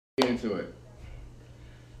into it.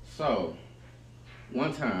 So,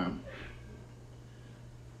 one time,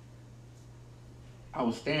 I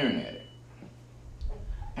was staring at it,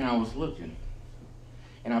 and I was looking,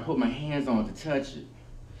 and I put my hands on it to touch it,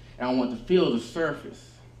 and I wanted to feel the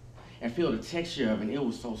surface and feel the texture of it, and it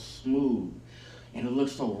was so smooth, and it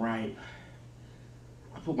looked so ripe.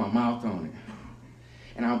 I put my mouth on it,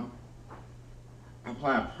 and I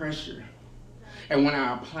applied pressure, and when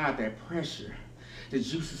I applied that pressure, the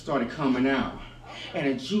juices started coming out. And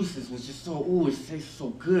the juices was just so, ooh, it tasted so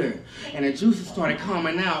good. And the juices started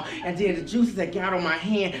coming out. And then the juices that got on my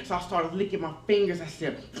hand, so I started licking my fingers. I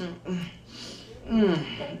said,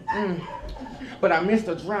 But I missed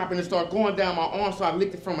a drop and it started going down my arm, so I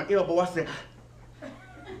licked it from my elbow. I said,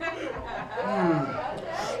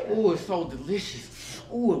 ooh, it's so delicious.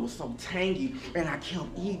 Ooh, it was so tangy, and I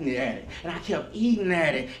kept eating at it, and I kept eating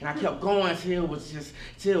at it, and I kept going till it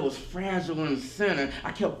was fragile in the center.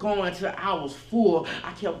 I kept going till I was full.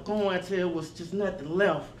 I kept going till it was just nothing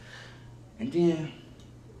left. And then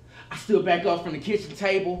I stood back up from the kitchen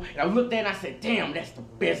table, and I looked at it and I said, damn, that's the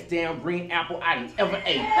best damn green apple I done ever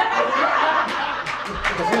ate.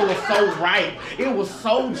 Because it was so ripe. It was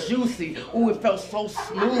so juicy. Ooh, it felt so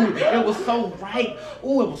smooth. It was so ripe.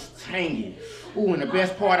 Ooh, it was tangy. Ooh, and the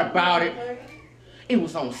best part about it, it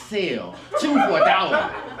was on sale. 2 for $1.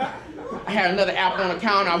 I had another apple on the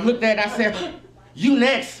counter. I looked at it and I said, you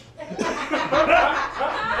next.